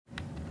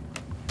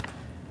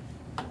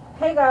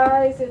Hey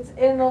guys, it's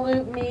In the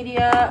Loop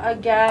Media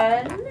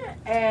again,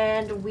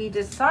 and we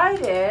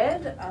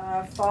decided,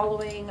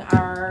 following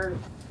our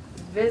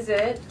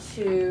visit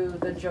to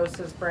the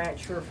Joseph Brandt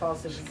True or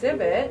False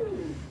exhibit,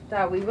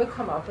 that we would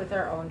come up with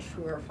our own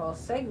True or False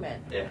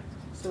segment. Yeah.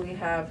 So we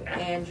have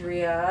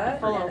Andrea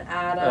Hello. and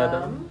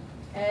Adam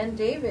and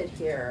David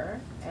here,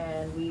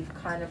 and we've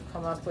kind of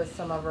come up with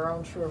some of our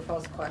own True or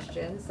False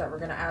questions that we're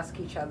going to ask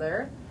each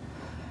other,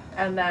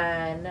 and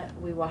then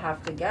we will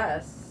have to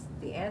guess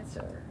the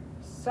answer.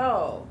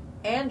 So,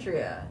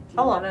 Andrea, do you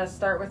Hello. want to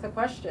start with a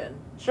question?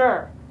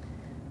 Sure.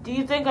 Do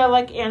you think I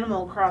like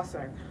Animal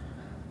Crossing?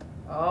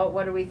 Oh,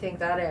 what do we think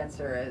that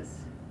answer is?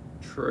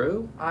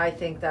 True. I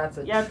think that's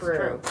a Yeah, it's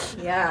true.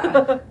 true.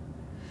 Yeah,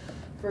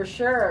 for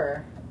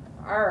sure.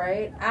 All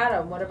right,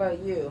 Adam, what about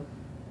you?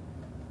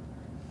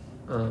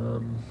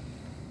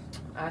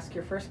 Ask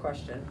your first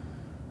question.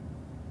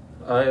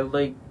 I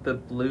like the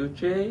Blue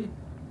Jay.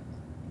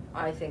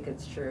 I think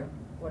it's true.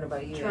 What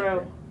about you? True.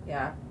 Andrew?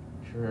 Yeah.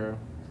 True.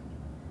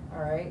 All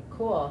right,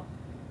 cool.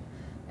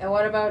 And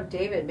what about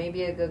David?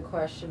 Maybe a good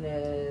question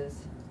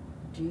is,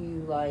 do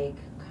you like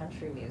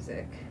country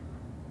music?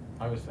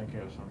 I was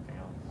thinking of something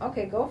else.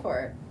 Okay, go for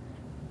it.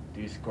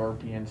 Do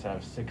scorpions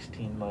have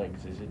 16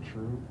 legs? Is it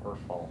true or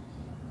false?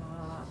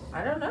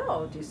 I don't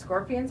know. Do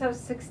scorpions have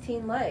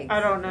 16 legs? I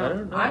don't I know.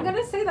 don't know. I'm going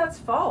to say that's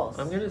false.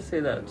 I'm gonna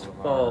say that's You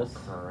are false.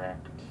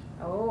 Correct.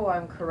 Oh,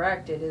 I'm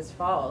correct. It is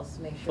false.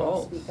 Make sure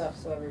False. you speak up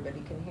so everybody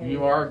can hear you.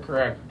 You are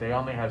correct. They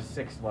only have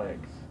 6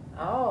 legs.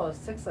 Oh,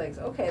 6 legs.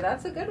 Okay,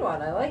 that's a good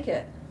one. I like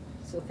it.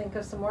 So think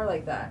of some more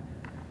like that.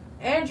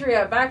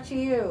 Andrea, back to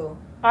you.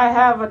 I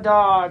have a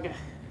dog.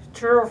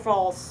 True or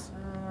false?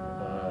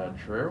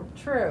 True.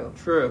 True.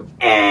 True.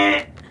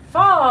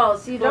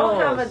 False. You don't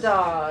False. have a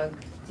dog.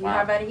 Do you Wow.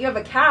 have any? You have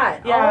a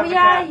cat. Yeah, I oh, have a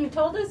yeah. cat. You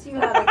told us you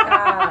had a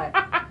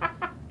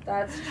cat.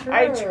 That's true.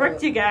 I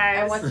tricked you guys.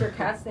 And what's your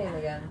cat's name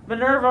again?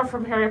 Minerva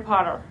from Harry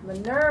Potter.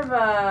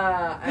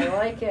 Minerva. I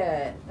like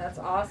it. That's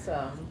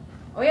awesome.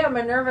 Oh, yeah.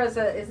 Minerva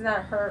isn't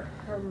that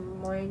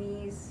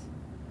Hermione's?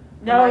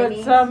 No,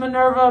 Hermione's? it's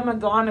Minerva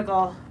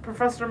McGonagall.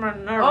 Professor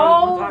Minerva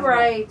Oh, McGonagall.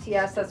 right.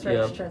 Yes, that's right.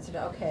 Yep. She turns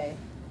into. Okay.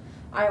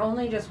 I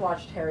only just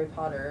watched Harry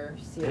Potter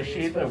series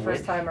she for the the first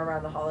witch? time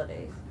around the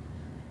holidays.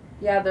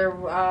 Yeah, they're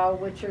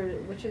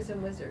witches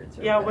and wizards.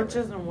 Or Yeah, whatever.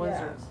 witches and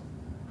wizards.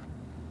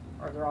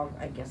 Yeah. Or they're all,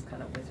 I guess,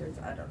 kind of wizards.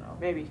 I don't know.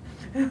 Maybe.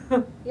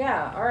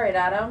 Yeah. All right,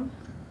 Adam.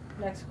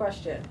 Next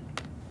question.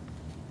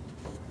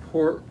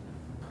 Poor.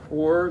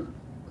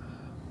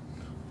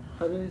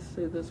 How do I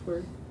say this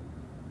word?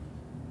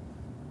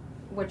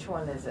 Which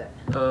one is it?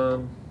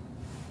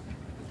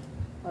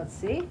 Let's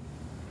see.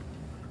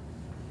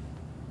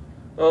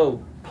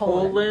 Oh,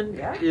 Poland. Poland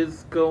Yeah.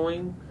 is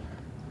going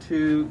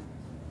to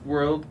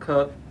World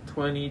Cup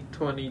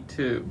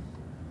 2022.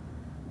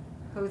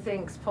 Who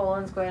thinks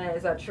Poland's going to,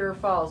 is that true or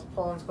false?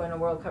 Poland's going to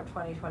World Cup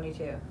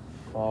 2022.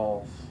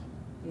 False.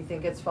 You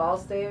think it's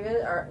false, David?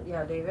 Or,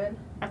 yeah, David?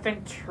 I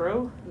think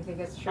true. You think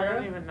it's true? I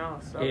don't even know.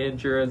 So.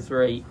 Andrea's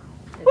right.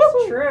 It's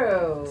Woohoo!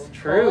 true. It's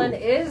true. Poland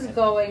is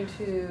going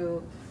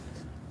to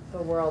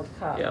the World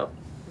Cup. Yep.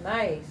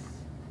 Nice.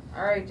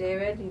 All right,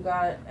 David, you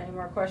got any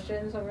more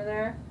questions over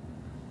there?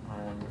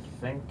 I'm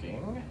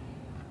thinking.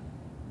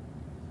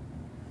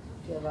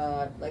 Do you have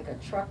a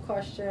truck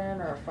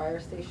question or a fire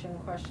station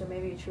question,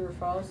 maybe true or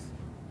false?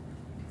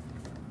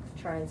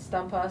 Try and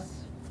stump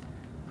us.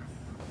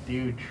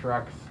 Do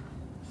trucks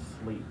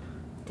sleep?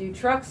 Do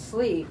trucks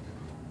sleep?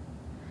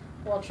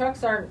 Well,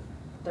 trucks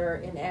they're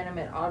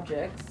inanimate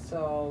objects,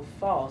 so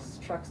false.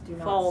 Trucks do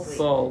not False. sleep.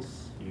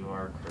 False. You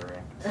are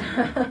correct.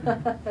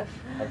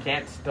 I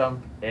can't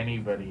stump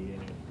anybody.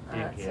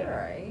 That's all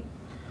right.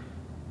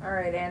 All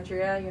right,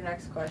 Andrea, your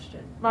next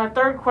question. My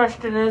third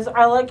question is,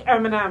 I like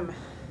Eminem.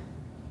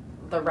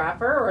 The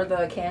rapper or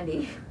the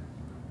candy?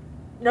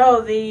 No,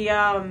 the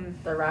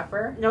The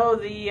rapper? no,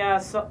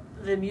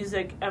 the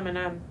music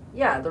Eminem.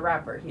 Yeah, the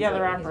rapper. He's Yeah, a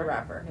the rapper. He's a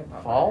rapper.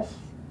 Hip-hop False?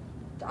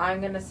 artist. I'm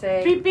going to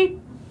say... Beep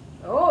beep.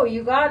 Oh,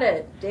 you got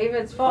it.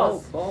 David's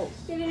false. Oh, false.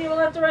 You didn't even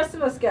let the rest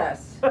of us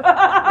guess.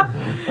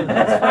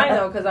 That's fine,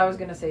 though, because I was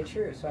going to say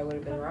true, so I would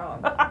have been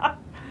wrong.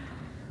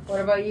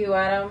 What about you,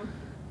 Adam?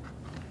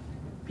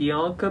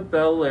 Bianca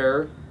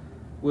Belair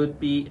would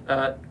be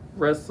at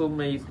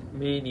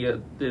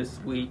WrestleMania this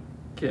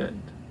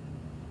weekend.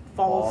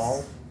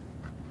 False.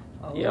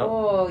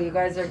 Oh, you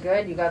guys are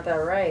good. You got that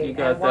right. You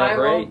got and why that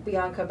right. won't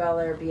Bianca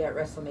Belair be at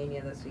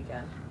WrestleMania this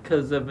weekend?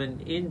 Because of an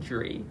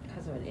injury.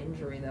 Because of an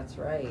injury, that's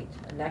right.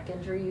 A neck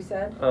injury, you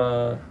said?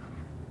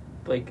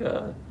 Like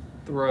a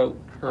throat,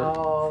 her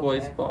Oh, okay.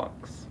 voice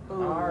box.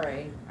 Ooh. All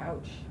right.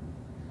 Ouch.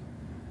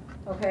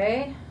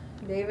 Okay.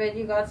 David,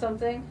 you got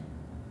something?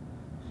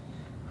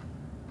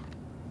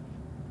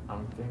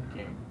 I'm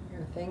thinking.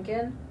 You're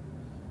thinking?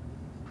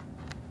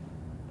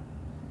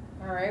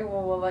 All right.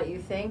 Well, we'll let you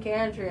think.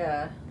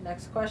 Andrea,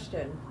 next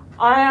question.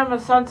 I am a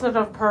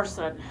sensitive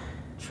person.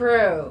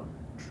 True.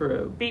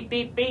 True. Beep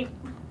beep beep.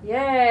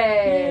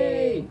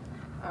 Yay.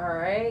 All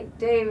right.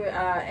 Dave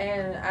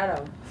and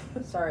Adam.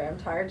 Sorry, I'm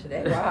tired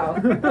today. Wow.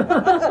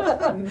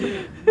 I'm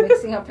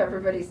mixing up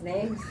everybody's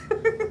names.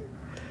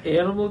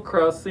 Animal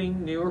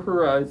Crossing New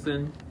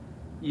Horizon,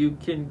 you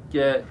can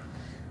get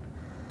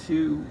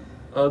to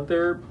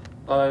other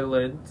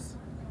islands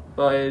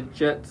by a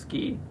jet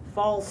ski.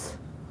 False.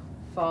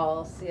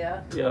 False,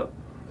 yeah. Yep.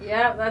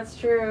 Yeah, that's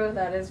true.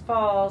 That is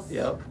false.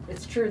 Yep.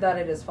 It's true that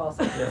it is false,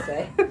 I should Yeah.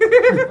 say.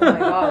 Oh my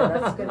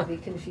god, that's going to be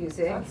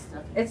confusing.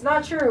 It's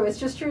not true. It's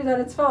just true that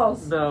it's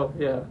false. No,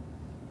 yeah.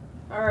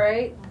 All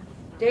right.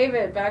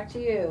 David, back to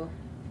you.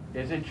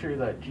 Is it true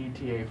that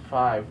GTA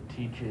 5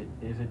 teaches?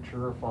 Is it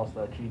true or false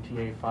that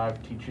GTA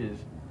 5 teaches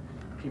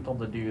people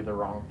to do the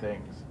wrong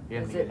things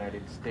in the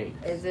United States?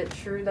 Is it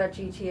true that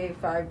GTA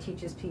 5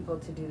 teaches people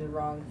to do the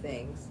wrong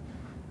things?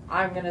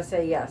 I'm going to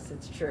say yes,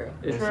 it's true.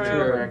 It's It's true.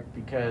 correct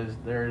because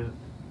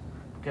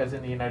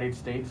in the United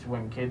States,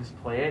 when kids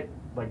play it,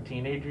 like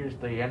teenagers,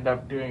 they end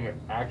up doing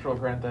actual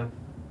Grand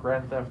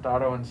Theft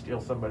Auto and steal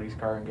somebody's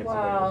car and gets away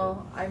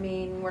Well, I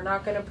mean, we're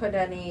not going to put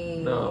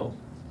any No.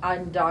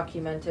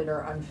 undocumented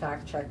or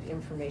unfact-checked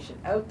information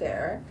out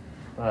there.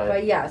 with it.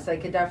 But yes, I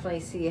could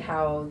definitely see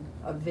how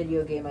a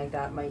video game like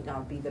that might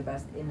not be the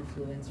best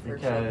influence for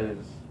children.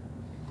 Because,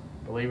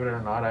 believe it or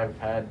not, I've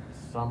had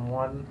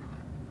someone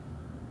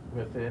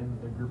within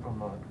the group I'm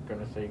not going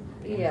to say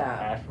names Yeah.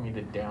 asked me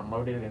to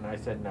download it, and I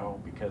said no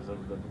because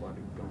of the blood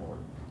and gore.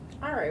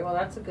 All right, well,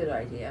 that's a good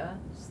idea.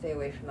 Stay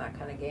away from that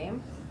kind of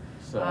game.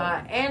 So,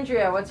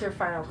 Andrea, what's your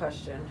final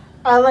question?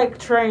 I like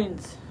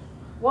trains.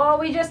 Well,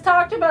 we just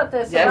talked about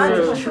this. So Yes,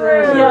 that's it's true.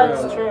 true.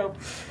 Yeah, it's true.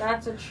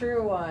 That's a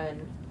true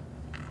one.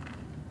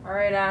 All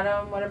right,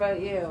 Adam, what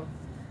about you?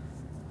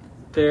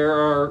 There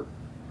are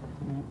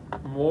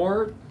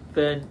more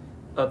than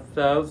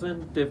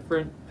 1,000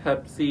 different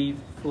Pepsi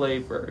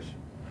flavors.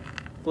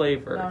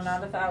 No,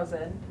 not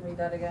 1,000. Read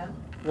that again.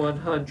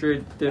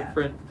 100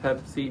 different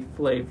Pepsi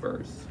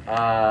flavors.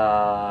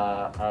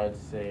 I'd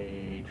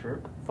say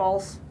true.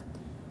 False.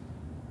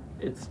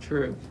 It's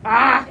true.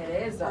 Ah!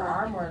 It is. There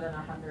are more than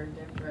 100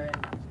 different.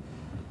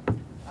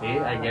 See,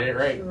 I get it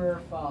right. True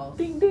or false?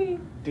 Ding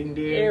ding. Ding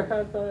ding. Air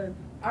high five.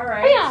 All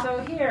right, Yeah. so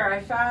here I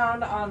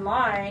found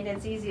online.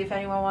 It's easy if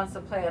anyone wants to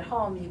play at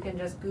home. You can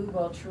just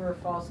Google true or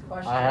false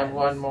questions. I have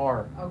one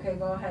more. Okay,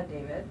 go ahead,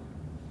 David.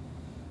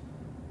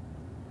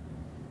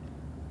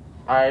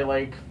 I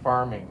like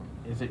farming.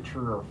 Is it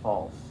true or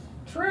false?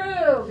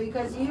 True,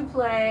 because you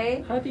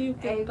play How do you a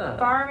get that?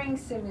 farming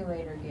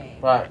simulator game.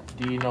 But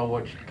do you know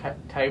which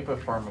type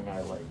of farming I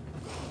like?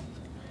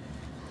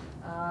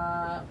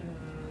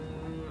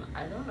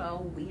 I don't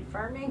know, wheat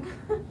farming.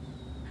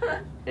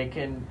 It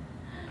can,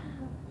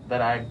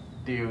 that I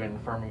do in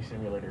Farming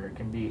Simulator, it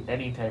can be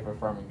any type of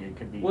farming. It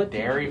could be What did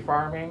dairy you-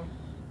 farming,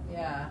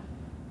 Yeah.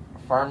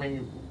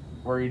 farming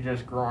where you're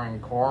just growing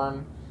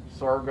corn,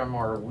 sorghum,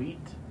 or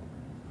wheat,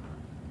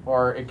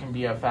 or it can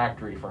be a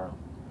factory farm.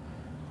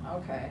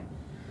 Okay.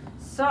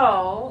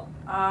 So,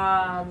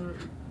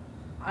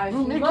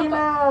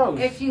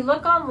 if you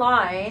look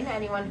online,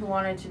 anyone who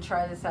wanted to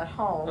try this at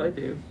home, I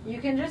do. you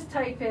can just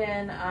type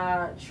in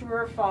true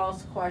or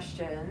false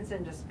questions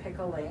and just pick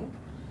a link.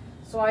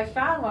 So I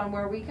found one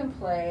where we can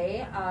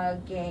play a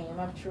game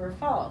of true or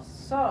false.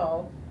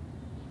 So,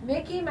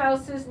 Mickey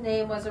Mouse's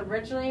name was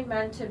originally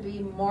meant to be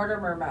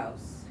Mortimer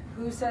Mouse.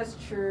 Who says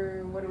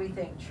true? What do we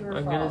think? True or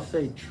I'm false?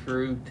 gonna say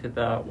true to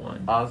that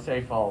one. I'll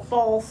say false.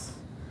 False.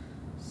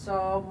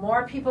 So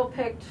more people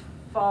picked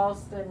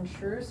false than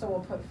true, so we'll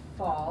put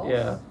false.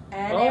 Yeah.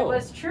 And it Oh.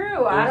 was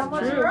true. Adam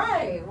was true.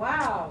 right.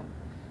 Wow.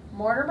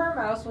 Mortimer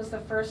Mouse was the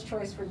first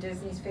choice for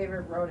Disney's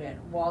favorite rodent.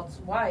 Walt's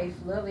wife,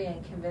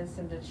 Lillian, convinced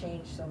him to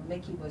change, so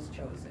Mickey was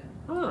chosen.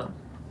 Huh.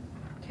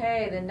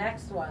 Okay, the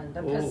next one.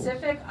 The Ooh.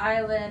 Pacific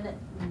island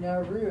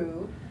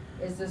Nauru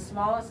is the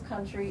smallest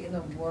country in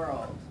the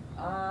world.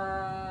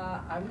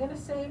 I'm gonna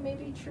say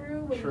maybe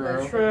true. What do you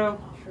guys True.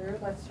 think? True. True.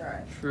 Let's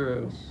try.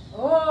 True.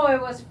 Oh,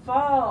 it was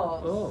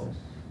false. Oh.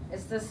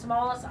 It's the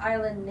smallest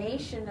island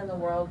nation in the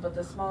world, but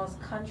the smallest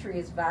country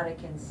is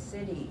Vatican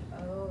City.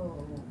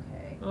 Oh,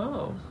 okay.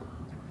 Oh.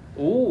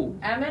 Ooh.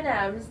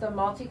 M&M's, the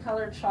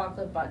multicolored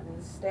chocolate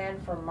buttons,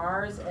 stand for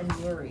Mars and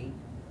Muri.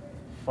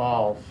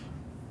 False.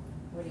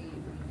 What do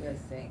you guys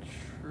think?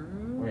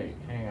 True. Wait,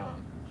 hang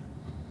on.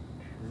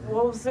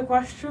 What was the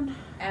question?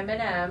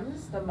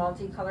 M&M's, the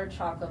multicolored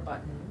chocolate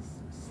buttons,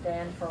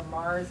 stand for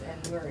Mars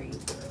and Muri.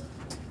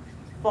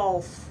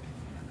 False.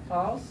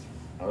 False?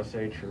 I'll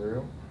say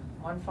true.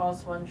 One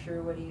false, one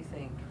true. What do you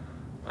think?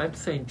 I'm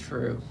saying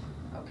true.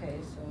 Okay,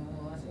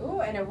 so let's...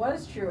 Ooh, and it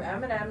was true.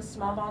 M&M's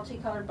small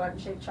multicolored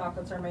button-shaped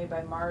chocolates are made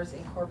by Mars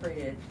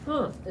Incorporated.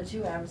 Huh. The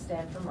two M's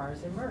stand for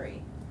Mars and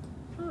Muri.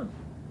 Huh.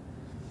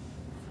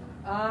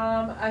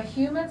 A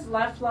human's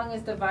left lung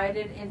is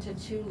divided into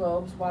 2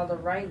 lobes, while the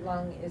right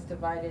lung is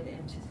divided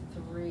into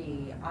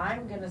 3.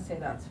 I'm gonna say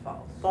that's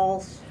false.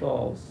 False.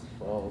 False.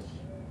 False.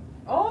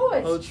 Oh,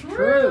 it's, Oh, it's true.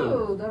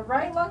 true. The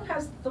right lung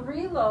has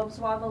 3 lobes,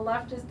 while the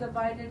left is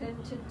divided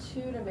into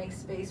 2 to make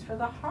space for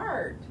the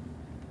heart.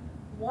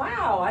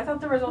 Wow, I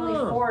thought there was only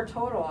Huh. 4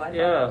 total. I thought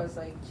Yeah. it was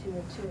like 2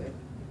 and 2.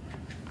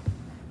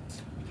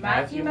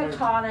 Matthew Matthew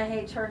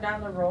McConaughey turned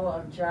down the role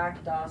of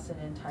Jack Dawson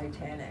in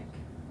Titanic.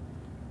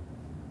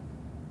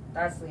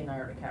 That's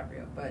Leonardo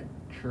DiCaprio, but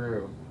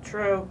True.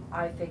 True.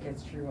 I think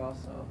it's true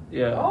also.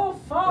 Yeah. Oh,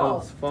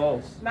 false. That's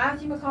false.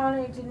 Matthew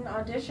McConaughey did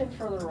audition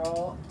for the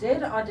role,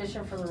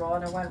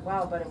 and it went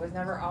well, but it was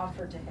never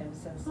offered to him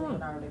since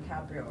Leonardo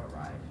DiCaprio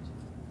arrived.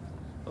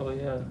 Oh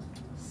yeah.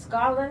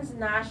 Scotland's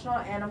national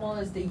animal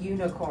is the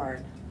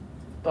unicorn.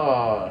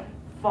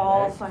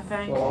 False, I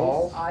think.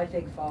 False. I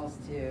think false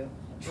too.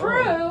 Oh,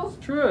 True. it's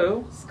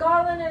true.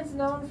 Scotland is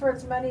known for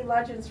its many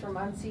legends, from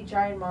unseen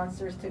giant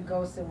monsters to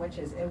ghosts and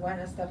witches. It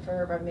went a step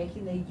further by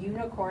making the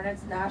unicorn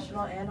its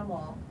national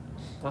animal.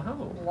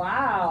 Wow.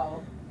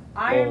 Wow.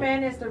 Iron Oh.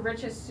 Man is the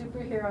richest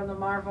superhero in the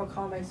Marvel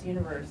Comics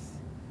universe.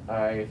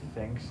 I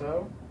think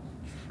so.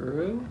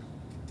 True.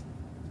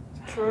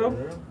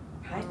 True.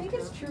 I think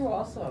it's true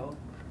also.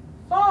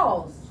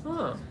 False.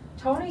 Huh.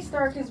 Tony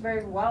Stark is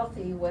very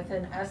wealthy with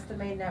an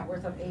estimated net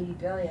worth of 80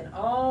 billion.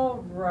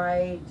 Oh,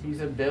 right.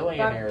 He's a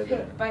billionaire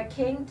then. But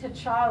King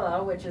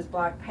T'Challa, which is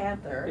Black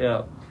Panther,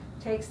 Yeah.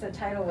 takes the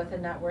title with a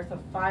net worth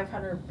of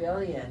 500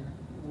 billion.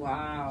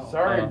 Wow.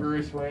 Sorry, Oh.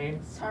 Bruce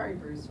Wayne. Sorry,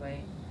 Bruce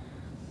Wayne.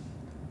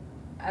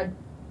 A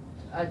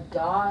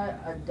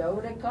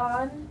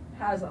dodecagon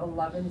has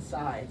 11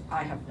 sides.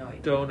 I have no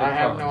idea. Don't. I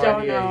have no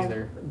Don't idea know.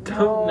 either.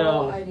 Don't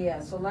no know.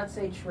 idea. So let's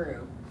say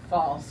true.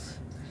 False.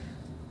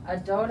 A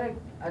dodecagon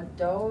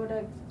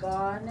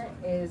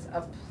is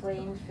a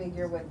plane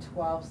figure with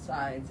 12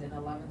 sides. An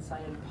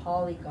 11-sided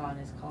polygon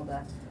is called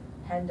a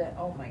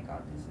Oh my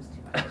god, this is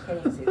too much. I can't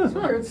even say these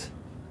words.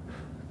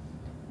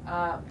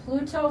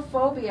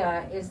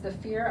 Plutophobia is the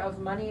fear of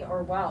money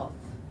or wealth.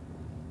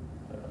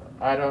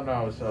 I don't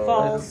know, so.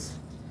 False.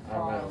 I'm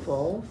out.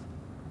 False.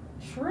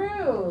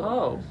 True.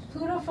 Oh.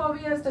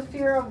 Plutophobia is the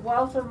fear of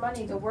wealth or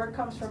money. The word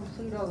comes from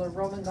Pluto, the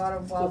Roman god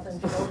of wealth,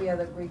 and phobia,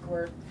 the Greek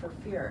word for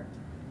fear.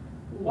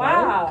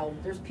 Wow.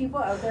 There's people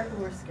out there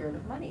who are scared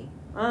of money.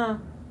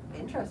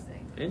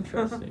 Interesting.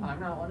 Interesting. I'm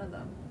not one of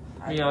them.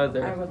 Me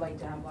either. I would like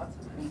to have lots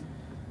of money.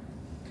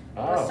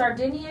 The Oh.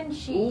 Sardinian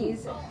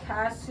cheese,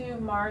 Casu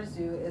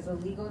Marzu, is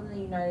illegal in the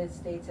United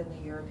States and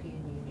the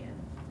European Union.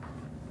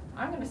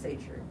 I'm going to say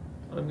true.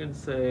 I'm gonna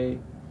say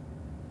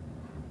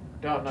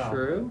Don't know.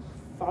 true.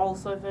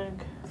 False, I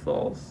think.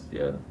 False.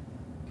 Yeah.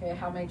 Okay,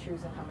 how many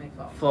trues and how many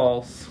false?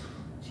 False.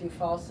 2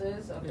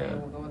 falses? Okay, Yeah.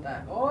 we'll go with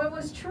that. Oh, it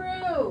was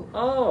true!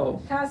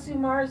 Oh. Casu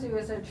Marzu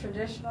is a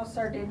traditional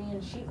Sardinian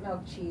sheep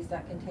milk cheese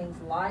that contains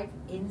live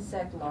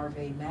insect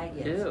larvae,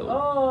 maggots. Ew.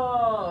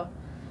 Oh!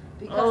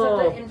 Because of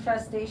Oh. the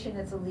infestation,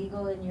 it's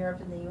illegal in Europe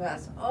and the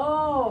US.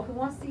 Oh, who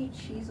wants to eat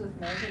cheese with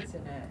maggots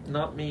in it?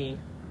 Not me.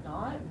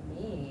 Not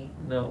me.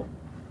 No.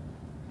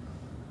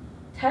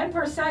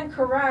 10%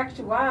 correct.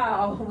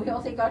 Wow, we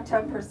only got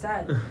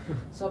 10%.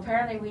 So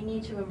apparently we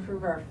need to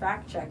improve our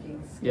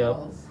fact-checking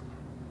skills.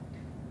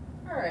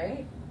 All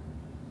right.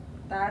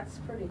 That's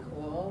pretty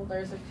cool.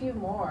 There's a few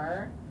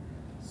more.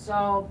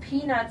 So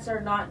peanuts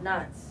are not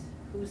nuts.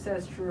 Who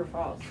says true or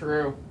false?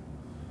 True.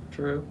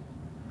 True.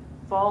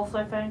 False,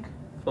 I think.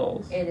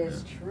 False. It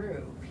is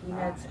true.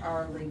 Peanuts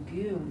are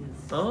legumes.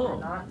 Oh. They're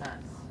not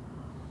nuts.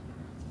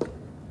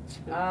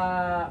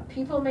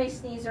 People may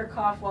sneeze or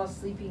cough while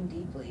sleeping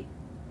deeply.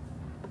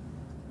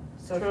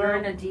 So if True. you're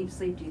in a deep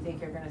sleep, do you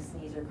think you're going to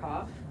sneeze or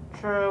cough?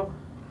 True.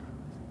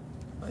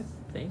 I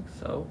think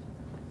so.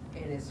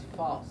 It is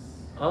false.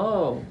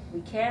 Oh. We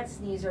can't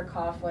sneeze or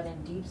cough when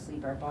in deep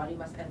sleep. Our body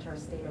must enter a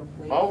state of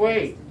wakefulness. Oh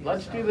wait, to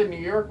let's so. do the New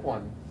York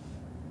one.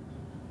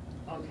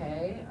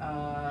 Okay,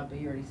 but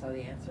you already saw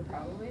the answer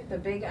probably. The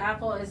Big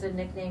Apple is a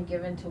nickname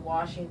given to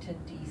Washington,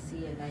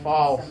 D.C. in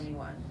False.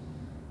 1971.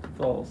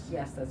 False.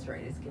 Yes, that's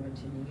right. It's given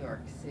to New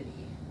York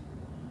City.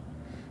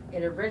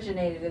 It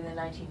originated in the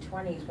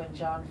 1920s when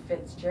John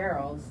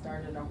Fitzgerald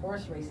started a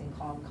horse racing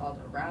column called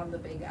Around the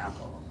Big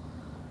Apple.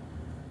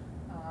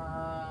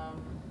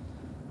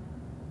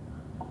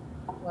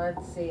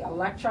 Let's see.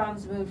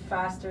 Electrons move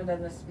faster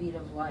than the speed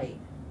of light.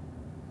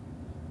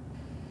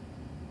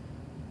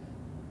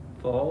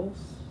 False.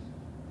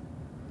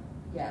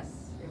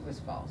 Yes, it was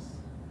false.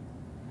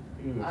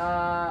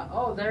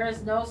 Ooh. There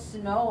is no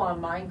snow on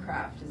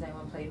Minecraft. Has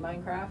anyone played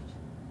Minecraft?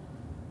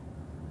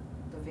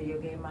 The video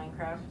game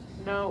Minecraft?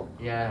 No.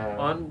 Yeah.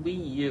 On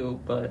Wii U,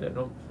 but I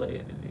don't play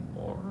it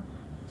anymore.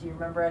 Do you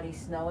remember any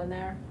snow in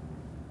there?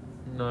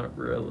 Not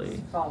really.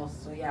 False.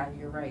 So yeah,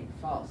 you're right.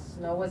 False.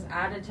 Snow was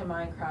added to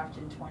Minecraft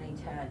in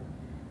 2010.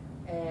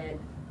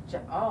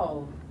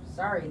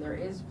 Sorry, there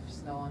is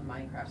snow on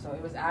Minecraft. So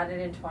it was added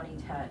in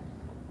 2010.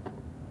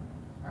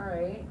 All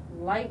right.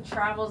 Light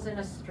travels in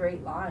a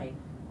straight line.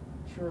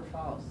 True or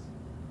false?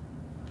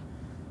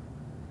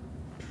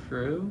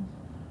 True.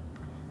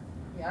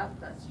 Yep,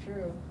 that's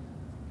true.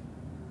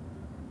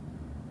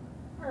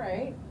 All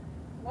right.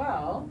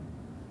 Well,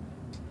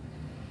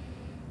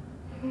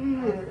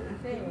 I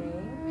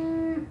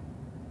think.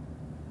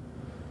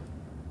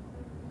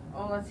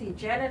 Oh, let's see.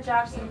 Janet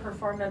Jackson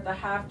performed at the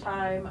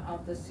halftime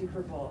of the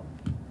Super Bowl.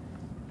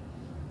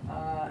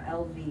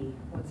 LV.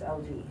 What's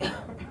LV?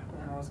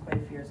 That was quite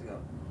a few years ago.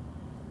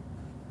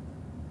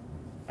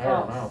 I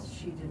don't know. False.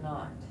 She did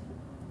not.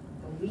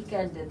 The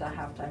Weeknd did the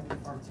halftime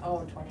performance.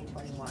 Oh,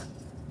 2021.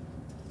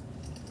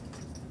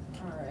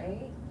 All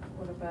right.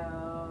 What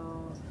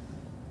about?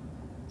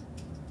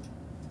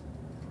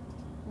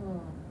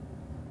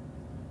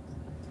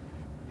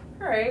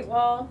 All right.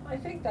 Well, I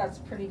think that's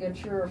pretty good.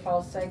 True or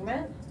false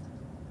segment.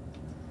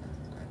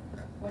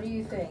 What do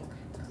you think?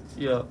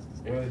 Yeah.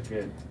 It was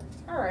good.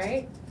 All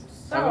right.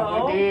 Have a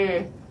So good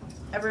day.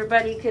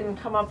 everybody can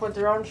come up with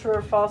their own true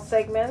or false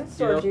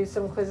segments or Yep. do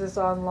some quizzes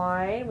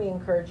online. We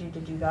encourage you to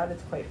do that.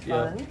 It's quite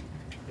Yeah. fun.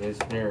 Is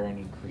there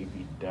any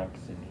creepy ducks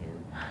in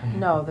here?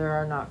 No, there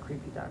are not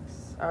creepy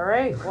ducks. All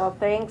right. Well,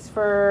 thanks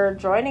for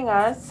joining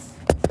us.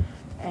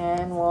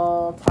 And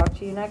we'll talk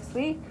to you next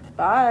week.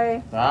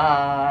 Bye.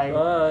 Bye.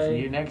 Bye. See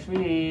you next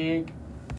week.